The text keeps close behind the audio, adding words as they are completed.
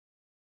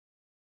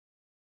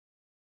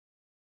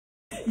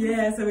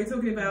Yeah, so we're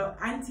talking about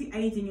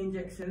anti-aging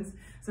injections.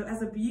 So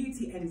as a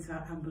beauty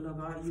editor and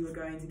blogger, you are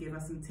going to give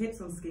us some tips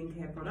on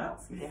skincare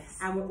products. Yes.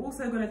 And we're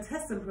also going to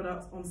test some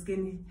products on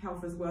skin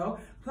health as well,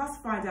 plus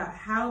find out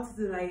how to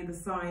delay the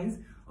signs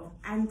of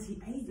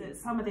anti-aging.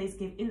 Some of these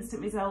give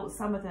instant results,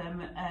 some of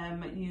them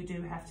you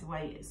do have to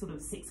wait sort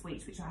of 6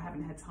 weeks, which I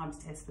haven't had time to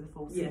test for the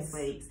full 6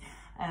 weeks.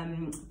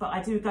 But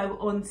I do go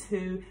on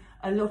to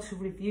a lot of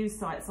review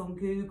sites on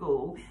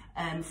Google.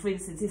 For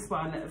instance, this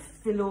one,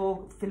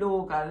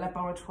 Filorga,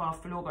 Laboratoire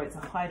Filorga, it's a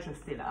hydra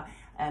filler.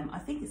 I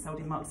think it's sold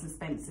in Marks and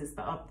Spencer's,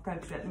 but I'll go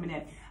through it in a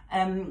minute.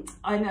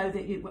 I know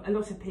that a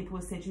lot of people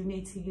have said you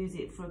need to use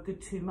it for a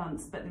good 2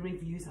 months, but the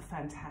reviews are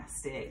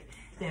fantastic.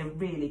 They're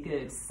really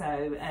good.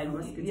 So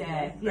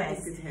yeah,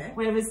 yes.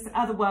 Whereas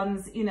other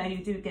ones, you know,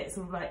 you do get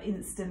sort of like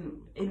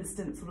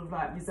instant sort of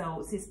like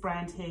results. This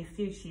brand here,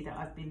 Fushi, that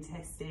I've been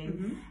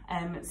testing,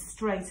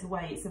 straight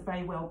away, it's a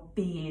very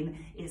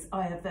well-being, it's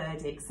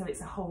Ayurvedic, so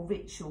it's a whole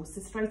ritual. So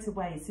straight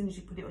away, as soon as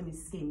you put it on your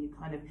skin, you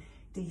kind of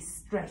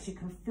de-stress. You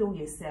can feel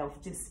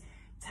yourself just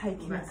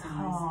taking a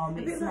calm.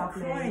 Nice. It's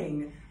lovely.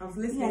 Crying. I was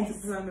listening to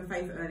Paloma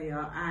Faith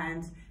earlier,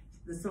 and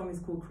the song is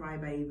called Cry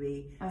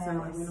Baby. So I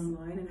went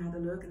online and had a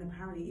look, and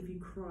apparently if you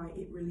cry,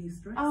 it relieves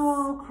stress.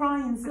 Oh,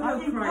 crying's good. I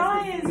think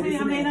crying's really,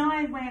 I mean,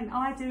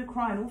 I do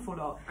cry an awful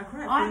lot. I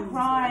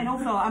cry an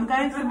awful lot. I'm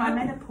going through my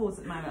menopause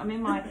at the moment. I'm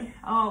in my,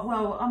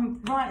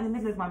 I'm right in the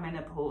middle of my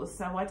menopause.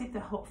 So I did the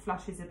hot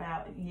flushes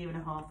about a year and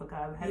a half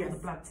ago, had all the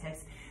blood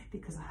tests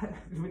because I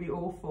was really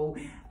awful.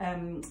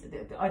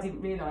 I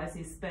didn't realise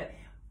this, but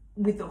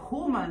with the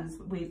hormones,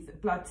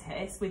 with blood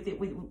tests, they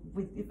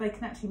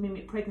can actually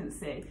mimic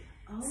pregnancy.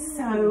 Oh.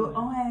 So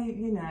I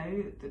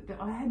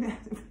had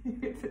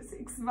it for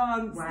 6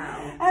 months.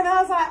 Wow. And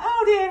I was like,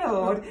 oh dear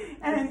Lord.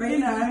 And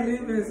and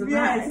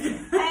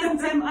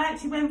I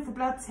actually went for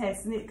blood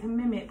tests, and it can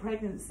mimic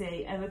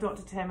pregnancy. And the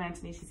doctor turned around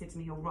to me, she said to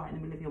me, you're right in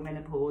the middle of your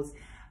menopause.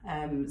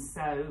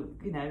 So,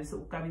 you know,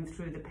 sort of going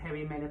through the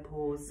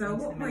perimenopause. So at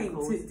what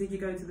point did you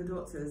go to the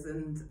doctors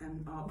and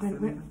ask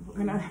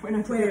when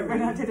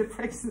I did a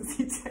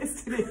pregnancy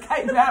test, and it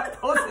came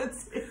out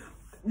positive.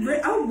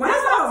 Oh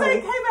wow! It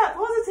came out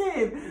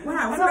positive. Wow! And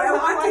I was like, oh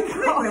my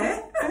God!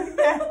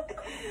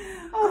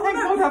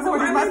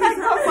 Thank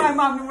God my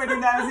mum already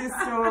knows this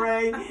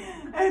story.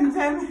 And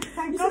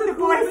thank God the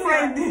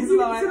boyfriend is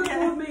like. You should have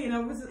called me, and I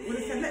would have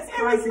said, let's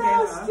cry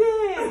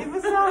together. It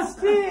was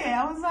last year.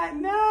 I was like,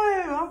 no,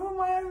 I'm on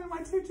my own with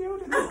my 2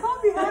 children. This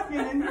can't be happening.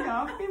 And you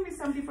know, I've been with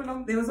somebody for a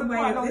long time. There's a way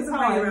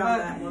around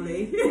that,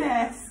 Molly.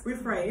 Yes.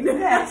 Refrain.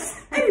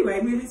 Yes.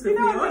 Anyway, moving swiftly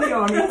on. I'm really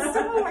honest.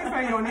 I'm always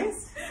very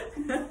honest.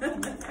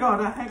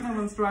 God, I hope no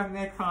one's driving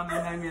their car and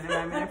they know me at the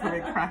moment. They're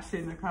probably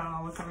crashing the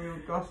car or something. Oh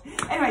gosh.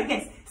 Anyway,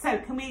 yes. So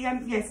can we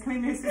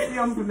move swiftly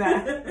on from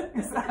there?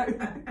 Because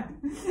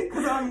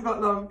I haven't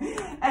got long.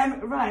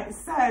 Right.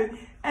 So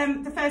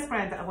the first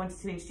brand that I wanted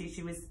to introduce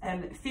you was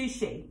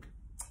Fushi.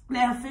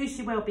 Now,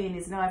 Fushi Wellbeing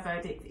is an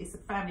Ayurvedic, it's a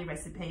family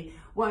recipe.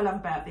 What I love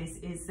about this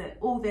is that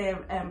all their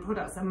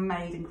products are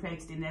made and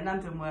created in their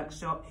London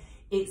workshop.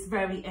 It's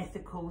very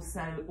ethical,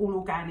 so all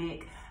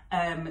organic.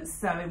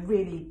 So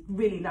really,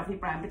 really lovely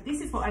brand. But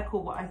this is what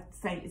I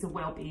say is a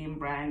well-being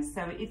brand.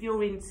 So if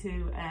you're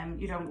into,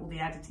 you don't want all the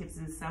additives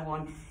and so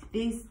on,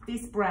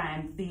 this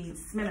brand, the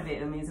smell of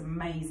it, I mean, is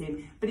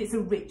amazing. But it's a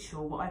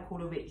ritual, what I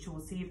call a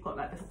ritual. So you've got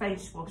like the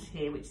face wash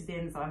here, which is the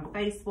enzyme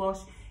face wash.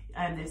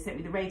 They've sent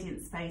me the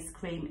Radiance Face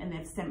Cream, and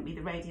they've sent me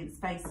the Radiance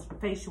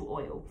Facial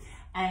Oil.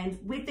 And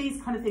with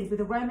these kind of things, with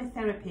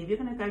aromatherapy, if you're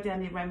going to go down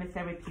the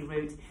aromatherapy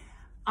route,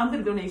 I'm going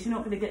to be honest, you're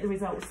not going to get the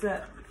results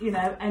that, you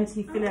know,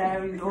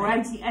 anti-filler or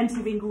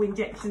anti-wrinkle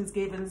injections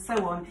give and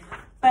so on.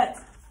 But,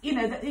 you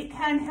know, that it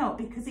can help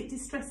because it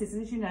distresses.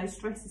 And as you know,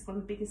 stress is one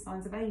of the biggest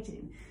signs of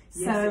ageing.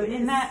 Yes, so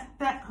in that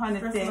kind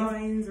of thing. Stress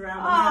lines around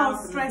the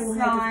mouth, stress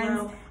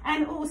lines.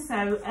 And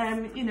also,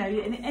 you know,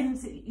 and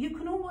you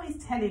can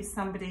always tell if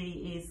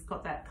somebody is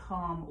got that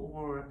calm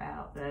aura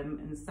about them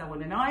and so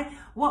on. And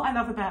what I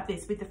love about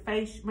this with the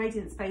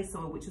Radiance Face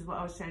Oil, which is what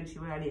I was showing to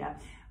you earlier,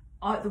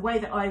 the way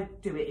that I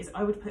do it is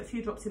I would put a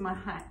few drops in my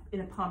in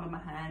the palm of my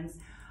hands,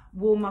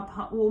 warm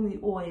the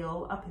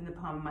oil up in the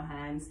palm of my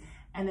hands,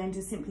 and then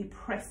just simply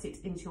press it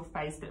into your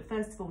face. But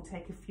first of all,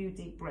 take a few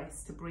deep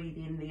breaths to breathe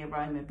in the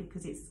aroma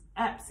because it's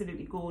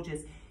absolutely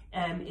gorgeous.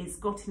 It's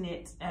got in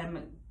it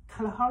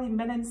Kalahari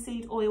melon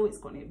seed oil, it's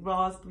got in it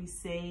raspberry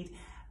seed,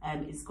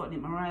 it's got in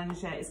it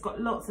moringa, it's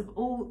got lots of,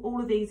 all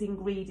of these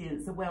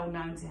ingredients are well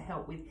known to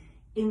help with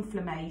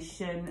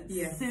inflammation,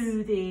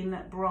 soothing,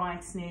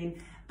 brightening,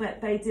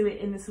 but they do it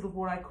in the sort of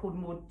what I call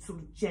more sort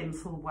of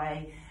gentle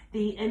way.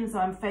 The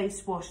enzyme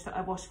face wash that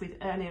I washed with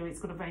earlier, it's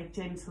got a very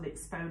gentle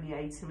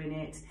exfoliator in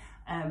it,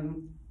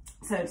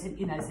 so it's,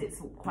 you know, so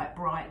it's quite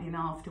brightening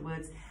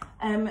afterwards.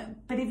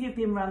 But if you've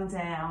been run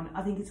down,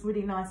 I think it's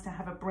really nice to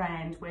have a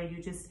brand where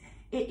you just,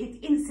 it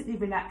instantly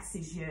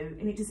relaxes you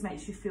and it just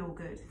makes you feel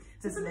good.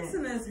 So for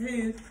listeners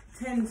who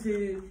tend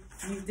to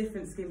use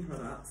different skin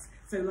products,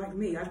 so like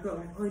me, I've got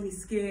like oily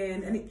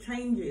skin and it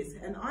changes,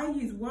 and I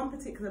use one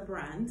particular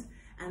brand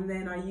and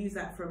then I use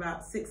that for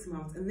about 6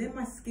 months, and then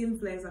my skin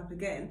flares up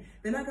again.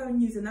 Then I go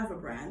and use another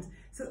brand.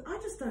 So I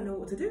just don't know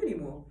what to do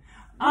anymore.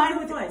 I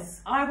would,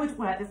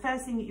 well, the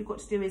first thing that you've got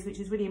to do is, which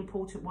is really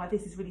important, why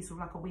this is really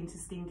sort of like a winter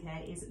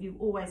skincare, is you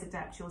always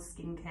adapt your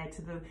skincare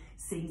to the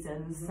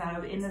seasons.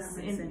 So in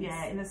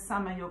the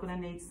summer, you're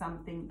going to need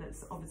something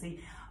that's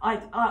obviously,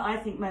 I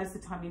think most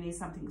of the time you need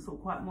something sort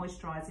of quite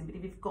moisturising, but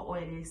if you've got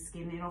oily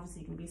skin, then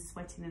obviously you can be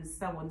sweating and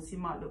so on, so you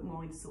might look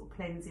more into sort of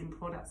cleansing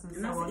products and so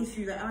on. And that's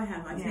the issue that I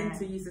have. I tend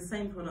to use the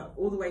same product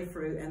all the way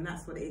through, and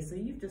that's what it is. So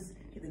you've just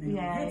hit the nail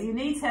on the head. You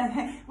need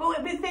to, well,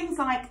 with things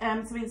like,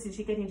 for instance,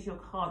 you get into your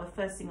car, the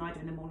first thing I do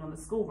in the morning on the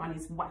school run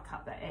is whack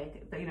up the air,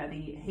 you know,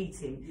 the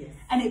heating,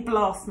 and it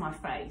blasts my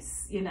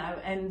face, you know,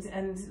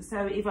 and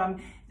so if I'm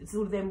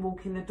sort of then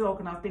walking the dog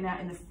and I've been out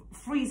in the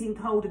freezing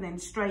cold and then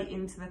straight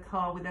into the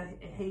car with a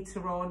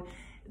heater on,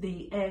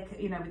 the air,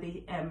 you know, with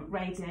the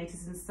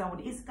radiators and so on,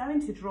 it's going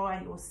to dry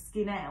your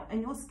skin out,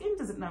 and your skin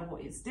doesn't know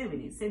what it's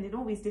doing. It's sending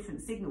all these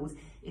different signals.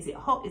 Is it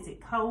hot? Is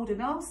it cold?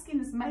 And our skin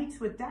is made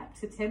to adapt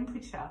to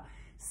temperature.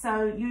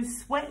 So you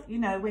sweat, you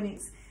know, when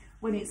it's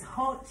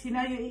hot, you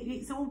know,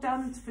 it's all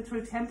done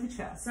through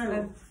temperature.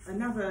 So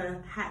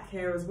another hack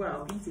here as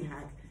well, beauty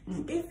hack.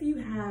 If you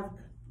have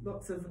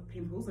lots of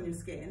pimples on your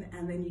skin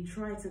and then you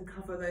try to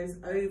cover those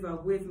over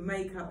with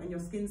makeup and your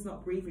skin's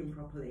not breathing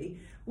properly,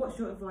 what's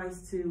your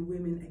advice to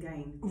women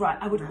again? Right,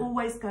 I would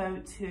always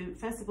go to,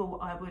 first of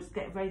all, I would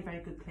get a very, very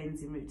good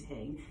cleansing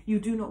routine. You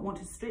do not want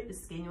to strip the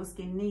skin. Your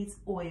skin needs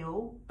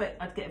oil, but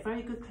I'd get a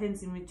very good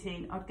cleansing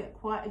routine. I'd get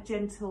quite a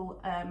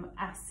gentle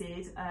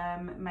acid,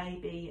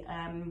 maybe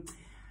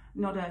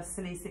not a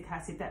salicylic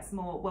acid, that's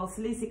more, well,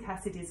 salicylic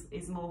acid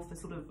is more for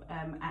sort of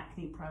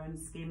acne prone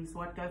skin,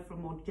 so I'd go for a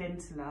more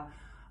gentler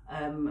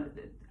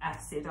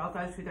acid. I'll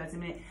go through those in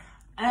a minute.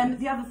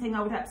 The other thing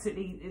I would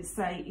absolutely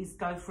say is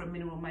go for a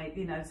mineral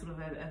you know, sort of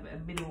a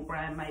mineral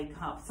brand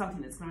makeup,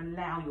 something that's going to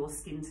allow your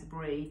skin to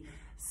breathe.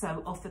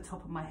 So off the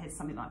top of my head,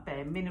 something like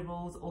Bare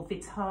Minerals or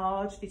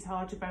Vitage.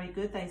 Vitage are very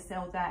good. They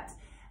sell that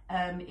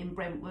in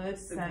Brentwood,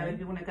 so if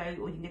you want to go,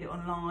 or you can get it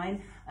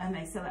online, and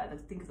they sell it at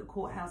the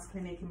Courthouse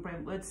Clinic in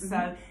Brentwood.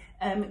 So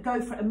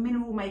go for a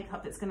mineral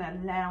makeup that's going to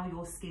allow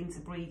your skin to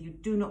breathe. You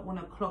do not want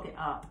to clog it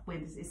up,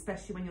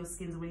 especially when your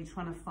skin's really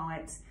trying to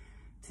fight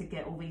to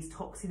get all these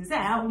toxins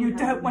out. You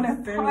don't want to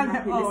pile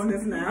it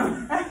on.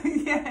 Now.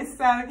 Yeah,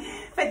 so,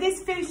 but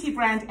this Fushi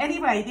brand,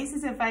 anyway, this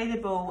is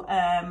available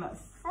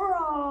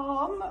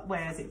from,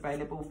 where is it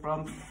available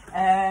from?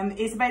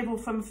 It's available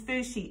from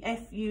Fushi,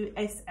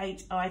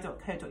 fushi.co.uk.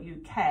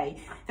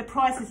 The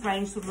prices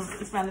range sort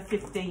of, it's around the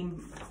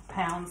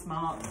 £15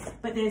 mark,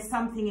 but there's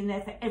something in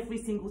there for every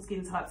single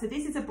skin type. So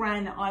this is a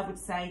brand that I would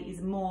say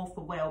is more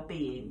for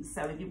well-being.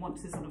 So if you want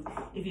to sort of,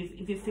 if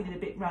you're feeling a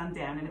bit run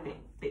down and a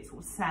bit sort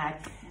of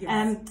sad.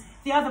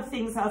 The other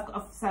things I've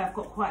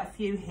got quite a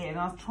few here, and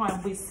I'll try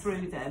and whiz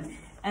through them.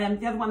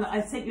 The other one that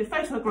I sent you a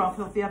photograph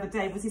of the other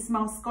day was this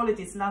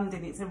Mascologist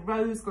London. It's a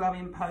rose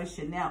glowing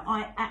potion. Now,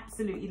 I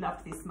absolutely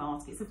love this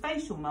mask. It's a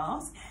facial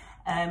mask.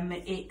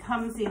 It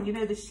comes in, you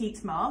know, the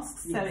sheet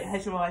masks, so it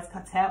has your eyes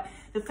cut out.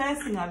 The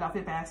first thing I love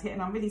about it,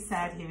 and I'm really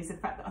sad here, is the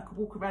fact that I could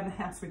walk around the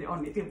house with it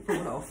on. It didn't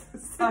fall off.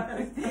 So,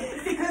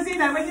 because, you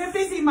know, when you're a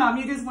busy mum,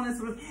 you just want to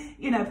sort of,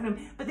 you know, put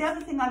them. But the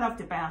other thing I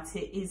loved about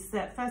it is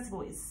that, first of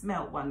all, it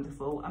smelled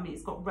wonderful. I mean,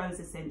 it's got rose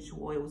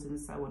essential oils and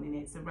so on in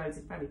it. So rose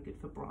is very good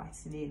for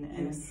brightening,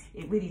 and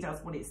it really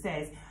does what it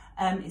says.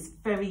 It's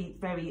very,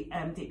 very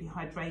deeply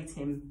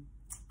hydrating.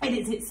 It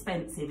is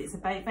expensive. It's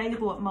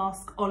available at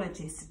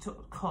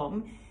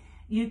mascologist.com.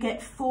 You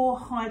get 4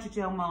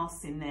 hydrogel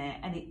masks in there,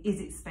 and it is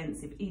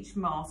expensive. Each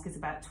mask is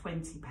about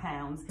 £20.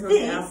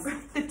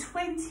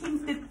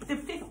 The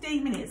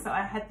 15 minutes that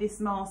I had this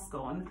mask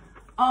on,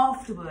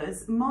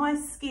 afterwards, my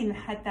skin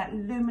had that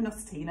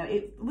luminosity. You know,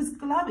 it was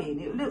glowing.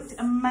 It looked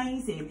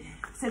amazing.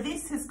 So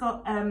this has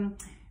got.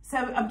 So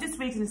I'm just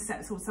reading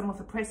sort of some of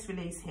the press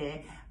release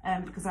here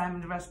because I'm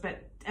in a rush,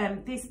 but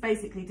this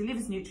basically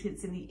delivers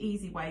nutrients in the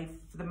easy way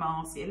for the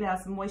mask. It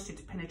allows the moisture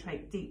to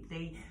penetrate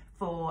deeply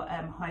for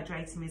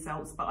hydrating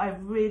results. But I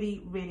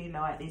really, really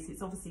like this.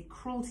 It's obviously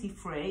cruelty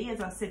free.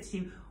 As I said to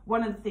you,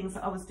 one of the things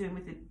that I was doing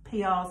with the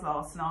PRs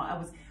last night, I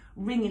was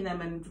ringing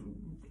them and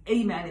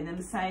emailing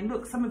them saying,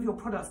 look, some of your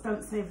products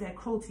don't say if they're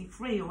cruelty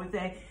free or if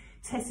they're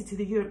tested to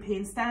the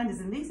European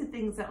standards, and these are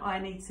things that I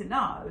need to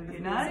know. You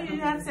know, you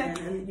have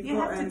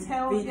to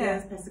tell.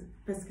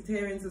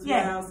 Pescatarians as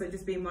well, so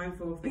just be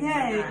mindful of things like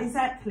that.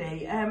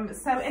 Exactly.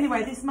 So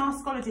anyway, this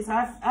Mascologist,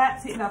 I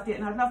absolutely loved it,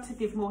 and I'd love to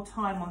give more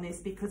time on this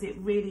because it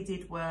really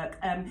did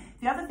work.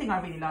 The other thing I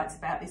really liked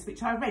about this,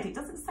 which I read, it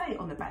doesn't say it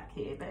on the back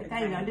here, but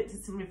again, I looked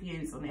at some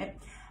reviews on it.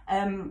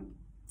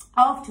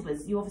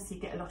 Afterwards, you obviously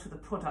get a lot of the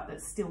product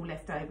that's still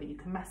left over. You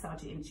can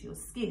massage it into your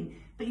skin,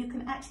 but you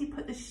can actually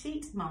put the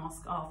sheet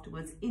mask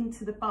afterwards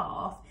into the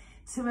bath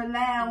to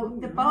allow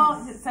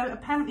bath. So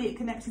apparently it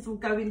can actually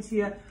go into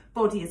your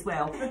body as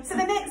well. So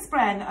the next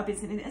brand that I've been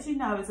seeing, as you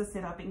know, as I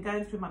said, I've been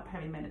going through my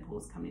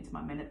perimenopause, coming into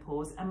my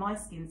menopause, and my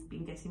skin's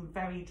been getting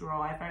very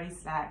dry, very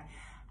slack.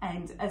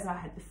 And as I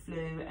had the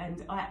flu,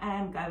 and I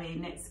am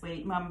going next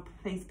week, Mum,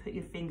 please put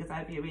your fingers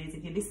over your ears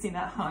if you're listening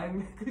at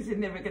home, because you're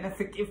never going to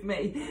forgive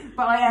me.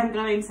 But I am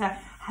going to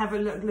have a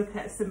look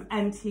at some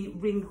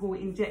anti-wrinkle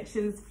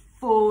injections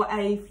for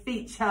a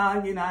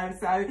feature, you know,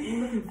 so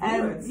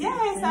yes,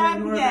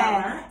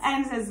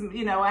 and as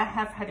you know, I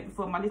have had it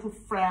before. My little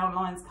frown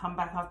lines come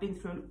back. I've been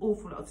through an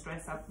awful lot of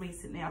stress. I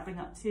bring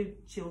up 2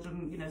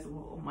 children, you know, sort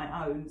of on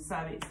my own, so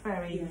it's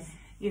very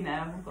you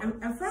know,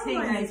 and frown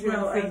lines as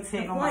well are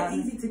quite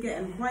easy to get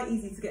and quite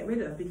easy to get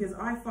rid of, because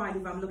I find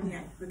if I'm looking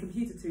at the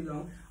computer too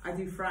long, I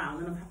do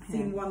frown, and I've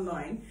seen one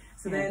line.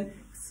 So then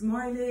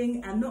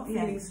smiling and not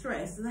feeling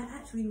stressed, that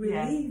actually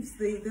relieves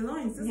the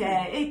lines, doesn't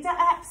it? It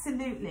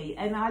absolutely.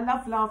 And I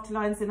love laughter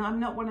lines, and I'm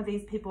not one of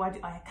these people,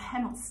 I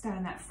cannot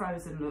stand that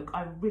frozen look.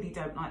 I really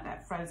don't like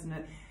that frozen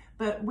look.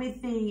 But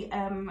with the,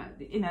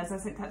 you know, as I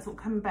said, sort of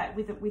coming back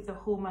with the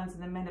hormones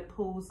and the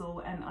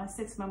menopausal, and I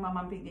said to my mum,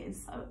 I've been getting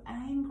so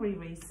angry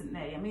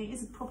recently. I mean,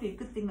 it's probably a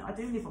good thing that I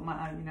do live on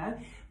my own, you know,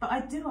 but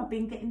I've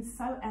been getting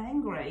so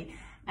angry.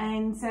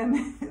 And as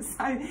I'm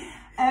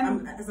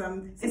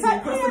sitting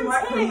across the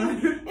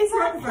microphone, it's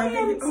like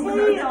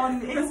PMT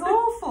on. It's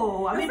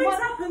awful. I mean, things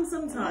happen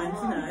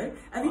sometimes, you know.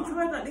 Have you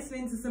tried like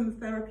listening to some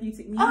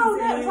therapeutic music? Oh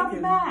no, it's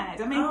like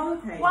mad. I mean,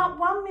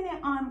 one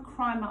minute I'm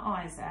crying my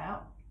eyes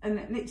out. And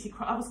literally,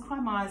 I was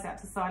crying my eyes out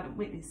to Silent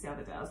Witness the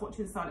other day. I was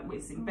watching Silent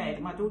Witness in bed,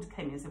 and my daughter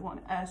came in and said, "What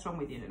on earth's wrong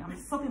with you?" And I'm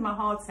sobbing my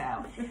heart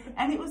out.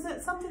 And it was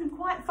something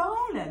quite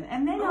violent.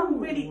 And then I'm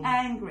really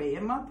angry,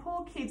 and my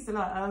poor kids are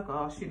like, "Oh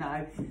gosh, you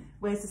know,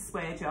 where's the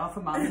swear jar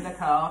for mum in the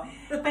car?"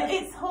 But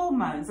it's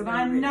hormones, and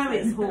I know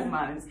it's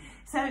hormones.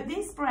 So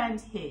this brand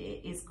here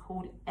is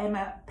called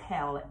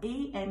Emepelle,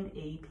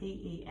 E-M-E-P-E-L-L-E.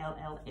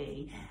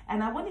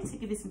 And I wanted to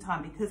give this some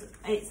time because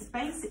it's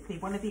basically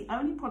one of the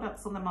only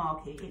products on the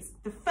market. It's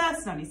the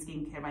first and only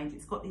skincare range.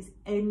 It's got this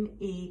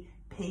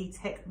MEP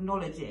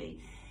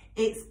technology.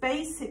 It's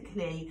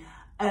basically,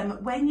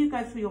 when you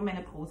go through your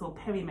menopause or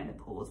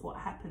perimenopause, what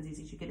happens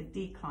is you get a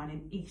decline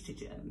in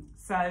estrogen.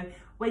 So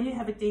when you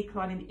have a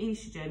decline in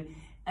estrogen,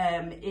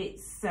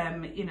 it's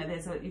you know,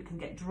 you can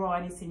get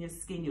dryness in your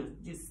skin.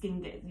 Your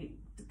skin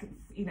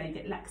you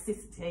get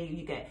laxity,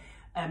 you get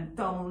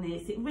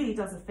dullness. It really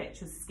does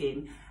affect your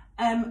skin.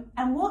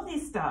 And what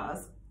this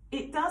does,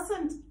 it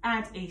doesn't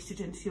add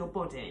estrogen to your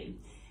body.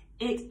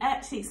 It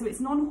actually, so it's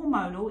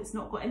non-hormonal. It's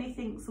not got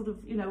anything sort of,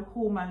 you know,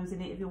 hormones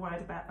in it, if you're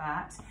worried about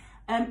that.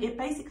 It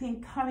basically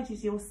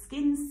encourages your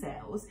skin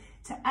cells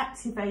to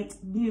activate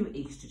new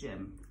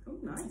estrogen. Oh,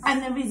 nice.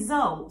 And the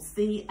results,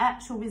 the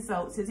actual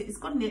results, is it's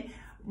got in it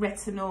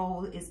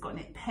retinol, it's got in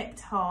it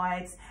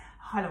peptides,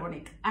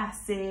 hyaluronic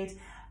acid,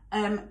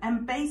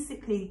 and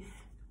basically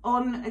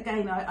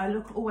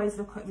I always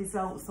look at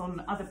results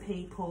on other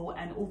people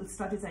and all the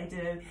studies they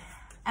do,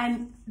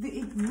 and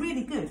it's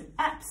really good,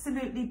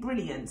 absolutely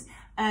brilliant.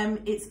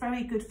 It's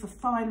very good for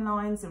fine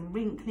lines and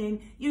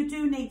wrinkling. You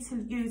do need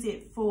to use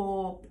it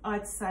for,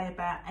 I'd say,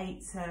 about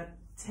 8 to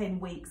 10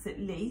 weeks at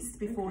least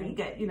before you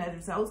get, you know, the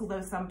results,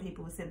 although some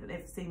people have said that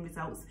they've seen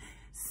results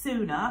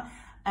sooner.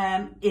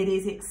 It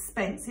is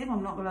expensive,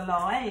 I'm not going to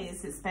lie,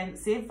 it's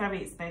expensive,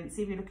 very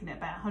expensive. You're looking at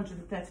about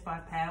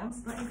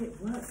 £135. But if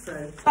it works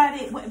though.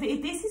 But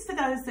this is for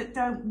those that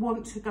don't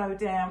want to go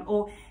down,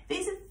 or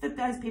these are for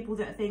those people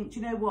that think, do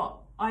you know what,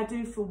 I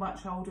do feel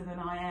much older than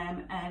I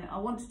am and I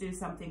want to do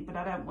something, but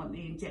I don't want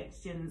the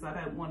injections, I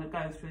don't want to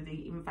go through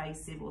the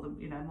invasive or the,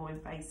 you know, more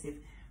invasive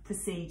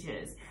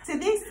procedures. So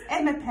this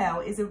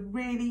Emepelle is a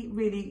really,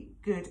 really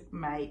good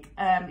make.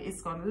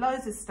 It's got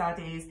loads of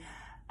studies.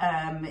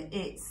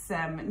 It's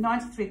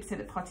 93%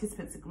 of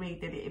participants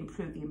agreed that it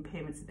improved the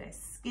appearance of their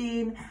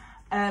skin,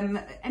 and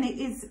it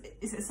is,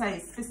 as I say,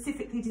 it's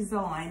specifically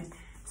designed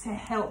to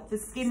help the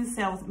skin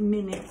cells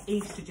mimic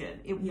estrogen.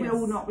 It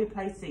will not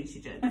replace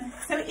estrogen.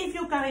 So if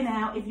you're going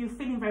out, if you're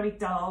feeling very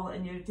dull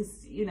and you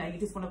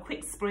just want a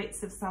quick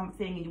spritz of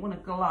something and you want to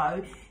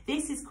glow,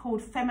 this is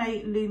called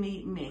Femme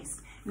Lumi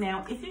Mist.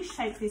 Now, if you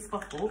shake this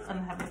bottle and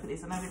have a look at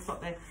this, I know we've got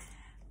the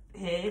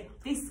here.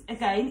 This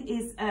again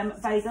is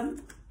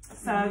vegan.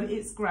 So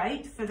it's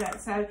great for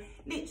that. So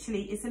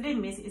literally it's a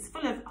Lumis, it's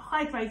full of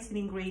hydrating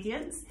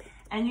ingredients,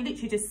 and you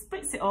literally just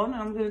spritz it on,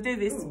 and I'm going to do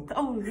this. Ooh.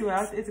 Oh,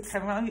 it's a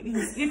camera. You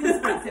can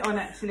spritz it on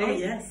actually. Oh,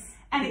 yes.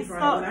 And it's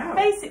got,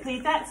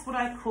 basically that's what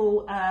I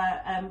call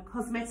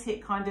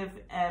cosmetic kind of,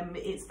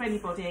 it's for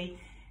anybody.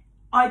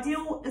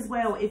 Ideal as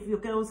well if your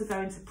girls are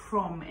going to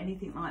prom,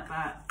 anything like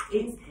that.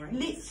 It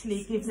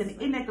literally gives an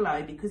inner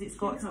glow because it's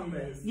got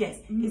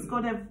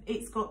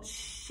it's got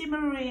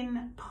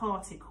shimmering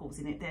particles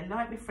in it. They're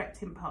light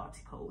reflecting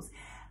particles.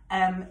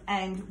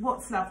 And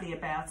what's lovely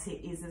about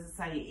it is, as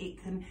I say,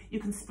 you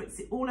can spritz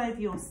it all over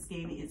your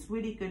skin. It's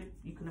really good.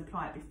 You can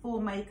apply it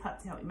before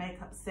makeup to help your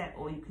makeup set,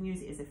 or you can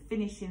use it as a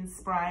finishing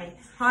spray.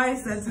 Hi,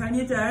 it's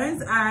Antonia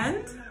Jones,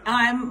 and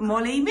I'm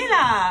Molly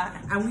Miller,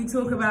 and we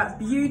talk about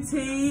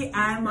beauty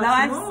and much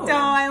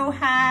lifestyle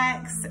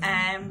hacks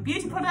and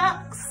beauty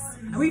products.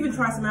 And we even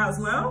try some out as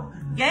well.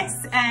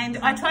 Yes, and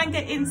I try and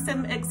get in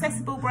some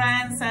accessible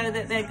brands so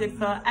that they're good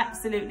for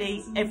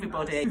absolutely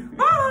everybody.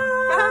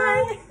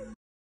 Bye! Bye!